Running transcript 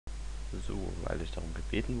So, weil ich darum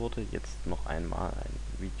gebeten wurde, jetzt noch einmal ein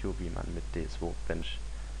Video, wie man mit Ds-Workbench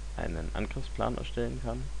einen Angriffsplan erstellen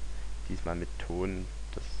kann. Diesmal mit Ton,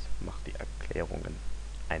 das macht die Erklärungen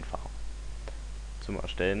einfacher. Zum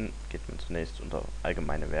Erstellen geht man zunächst unter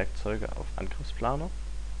Allgemeine Werkzeuge auf Angriffsplaner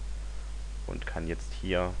und kann jetzt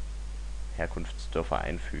hier Herkunftsdörfer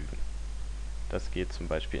einfügen. Das geht zum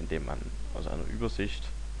Beispiel, indem man aus einer Übersicht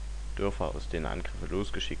Dörfer, aus denen Angriffe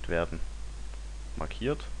losgeschickt werden,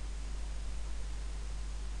 markiert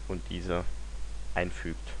und diese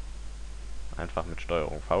einfügt. Einfach mit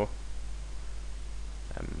Steuerung V.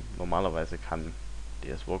 Normalerweise kann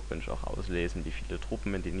Ds-Workbench auch auslesen, wie viele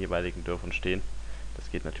Truppen in den jeweiligen Dörfern stehen. Das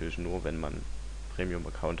geht natürlich nur, wenn man einen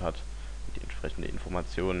Premium-Account hat und die entsprechende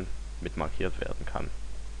Information mit markiert werden kann.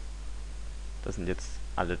 Das sind jetzt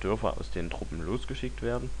alle Dörfer, aus denen Truppen losgeschickt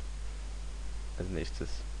werden. Als nächstes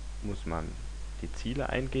muss man die Ziele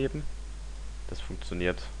eingeben. Das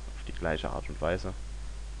funktioniert auf die gleiche Art und Weise.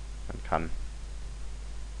 Man kann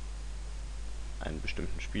einen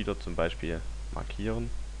bestimmten Spieler zum Beispiel markieren,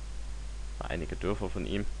 einige Dörfer von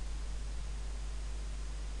ihm.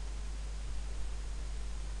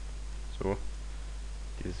 So,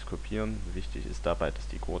 dieses Kopieren. Wichtig ist dabei, dass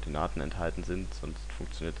die Koordinaten enthalten sind, sonst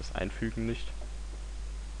funktioniert das Einfügen nicht.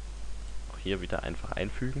 Auch hier wieder einfach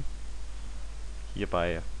einfügen.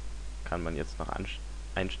 Hierbei kann man jetzt noch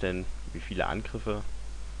einstellen, wie viele Angriffe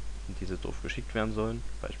in dieses Dorf geschickt werden sollen,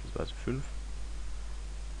 beispielsweise 5.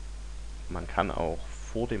 Man kann auch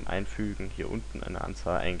vor dem Einfügen hier unten eine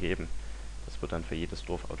Anzahl eingeben. Das wird dann für jedes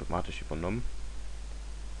Dorf automatisch übernommen.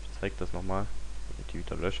 Ich zeige das nochmal, wenn ich die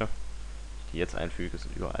wieder lösche. Wenn ich die jetzt einfüge,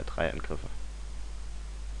 sind überall 3 Angriffe.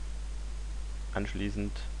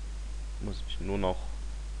 Anschließend muss ich nur noch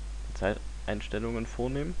die Zeiteinstellungen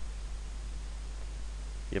vornehmen.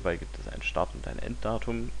 Hierbei gibt es ein Start- und ein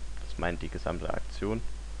Enddatum. Das meint die gesamte Aktion.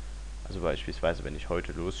 Also beispielsweise, wenn ich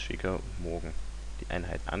heute losschicke und morgen die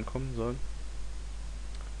Einheiten ankommen sollen.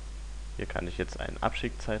 Hier kann ich jetzt einen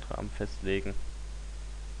Abschickzeitrahmen festlegen,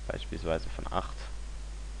 beispielsweise von 8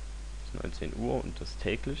 bis 19 Uhr und das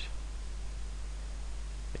täglich.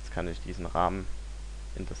 Jetzt kann ich diesen Rahmen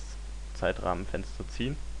in das Zeitrahmenfenster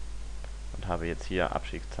ziehen und habe jetzt hier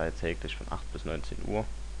Abschickzeit täglich von 8 bis 19 Uhr.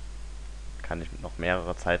 Kann ich noch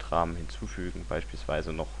mehrere Zeitrahmen hinzufügen,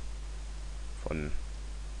 beispielsweise noch von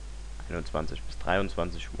 21 bis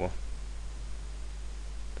 23 Uhr.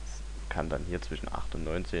 Das kann dann hier zwischen 8 und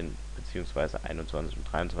 19 bzw. 21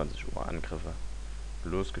 und 23 Uhr Angriffe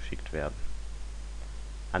losgeschickt werden.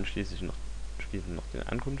 Anschließend noch den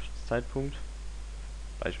Ankunftszeitpunkt,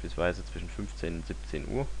 beispielsweise zwischen 15 und 17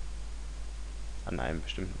 Uhr an einem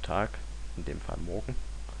bestimmten Tag, in dem Fall morgen,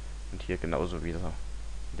 und hier genauso wieder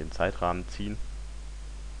in den Zeitrahmen ziehen.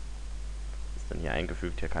 Ist dann hier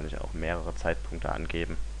eingefügt. Hier kann ich auch mehrere Zeitpunkte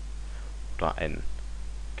angeben oder einen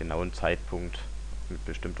genauen Zeitpunkt mit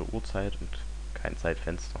bestimmter Uhrzeit und kein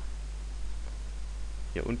Zeitfenster.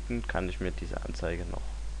 Hier unten kann ich mir diese Anzeige noch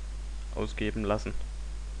ausgeben lassen,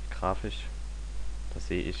 grafisch. Da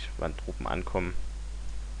sehe ich, wann Truppen ankommen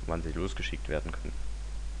und wann sie losgeschickt werden können.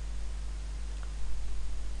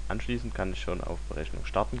 Anschließend kann ich schon auf Berechnung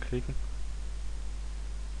starten klicken,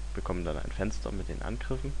 bekomme dann ein Fenster mit den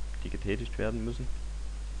Angriffen, die getätigt werden müssen.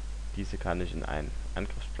 Diese kann ich in einen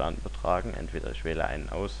Angriffsplan übertragen, entweder ich wähle einen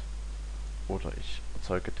aus oder ich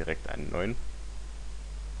erzeuge direkt einen neuen.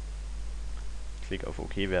 Klick auf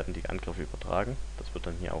OK, werden die Angriffe übertragen. Das wird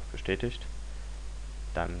dann hier auch bestätigt.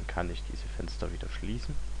 Dann kann ich diese Fenster wieder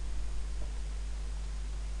schließen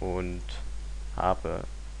und habe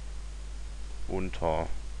unter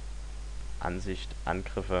Ansicht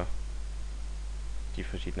Angriffe die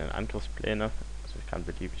verschiedenen Angriffspläne. Also ich kann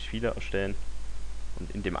beliebig viele erstellen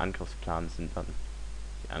und in dem Angriffsplan sind dann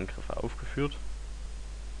die Angriffe aufgeführt.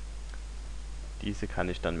 Diese kann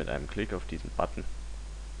ich dann mit einem Klick auf diesen Button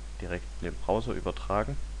direkt in den Browser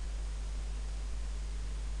übertragen.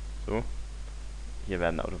 So, hier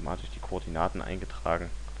werden automatisch die Koordinaten eingetragen.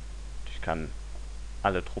 Ich kann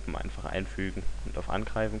alle Truppen einfach einfügen und auf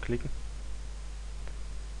Angreifen klicken.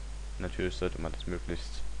 Natürlich sollte man das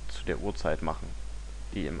möglichst zu der Uhrzeit machen,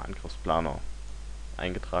 die im Angriffsplaner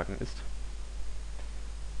eingetragen ist.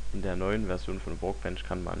 In der neuen Version von Workbench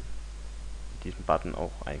kann man mit diesem Button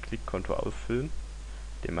auch ein Klickkonto auffüllen,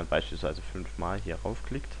 indem man beispielsweise 5-mal hier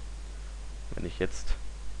raufklickt. Wenn ich jetzt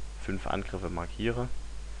 5 Angriffe markiere,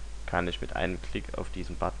 kann ich mit einem Klick auf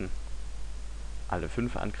diesen Button alle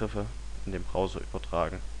 5 Angriffe in den Browser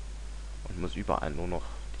übertragen und muss überall nur noch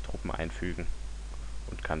die Truppen einfügen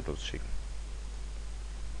und kann losschicken.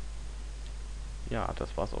 Ja,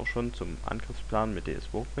 das war's auch schon zum Angriffsplan mit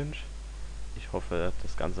Ds-Workbench. Ich hoffe,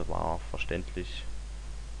 das Ganze war verständlich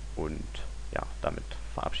Und ja, damit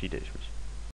verabschiede ich mich.